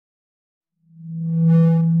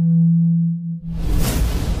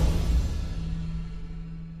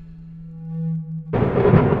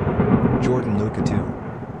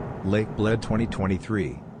Lake Bled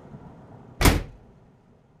 2023.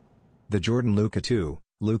 The Jordan Luka 2,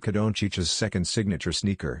 Luka Doncic's second signature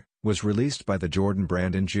sneaker, was released by the Jordan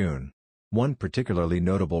brand in June. One particularly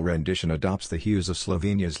notable rendition adopts the hues of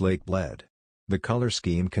Slovenia's Lake Bled. The color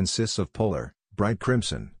scheme consists of polar, bright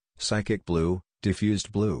crimson, psychic blue,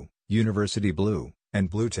 diffused blue, university blue, and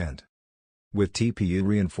blue tint. With TPU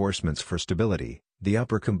reinforcements for stability, the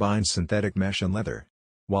upper combines synthetic mesh and leather.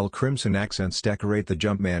 While crimson accents decorate the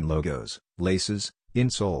Jumpman logos, laces,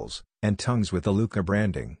 insoles, and tongues with the Luka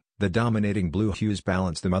branding, the dominating blue hues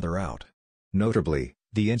balance the other out. Notably,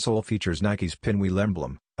 the insole features Nike's pinwheel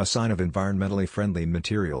emblem, a sign of environmentally friendly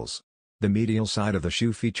materials. The medial side of the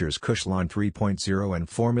shoe features Cushline 3.0 and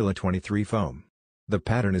Formula 23 foam. The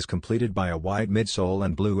pattern is completed by a white midsole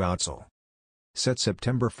and blue outsole. Set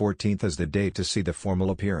September 14 as the date to see the formal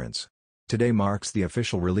appearance. Today marks the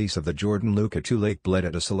official release of the Jordan Luka 2 Lake Bled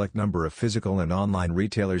at a select number of physical and online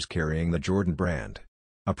retailers carrying the Jordan brand.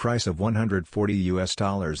 A price of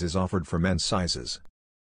 $140 is offered for men's sizes.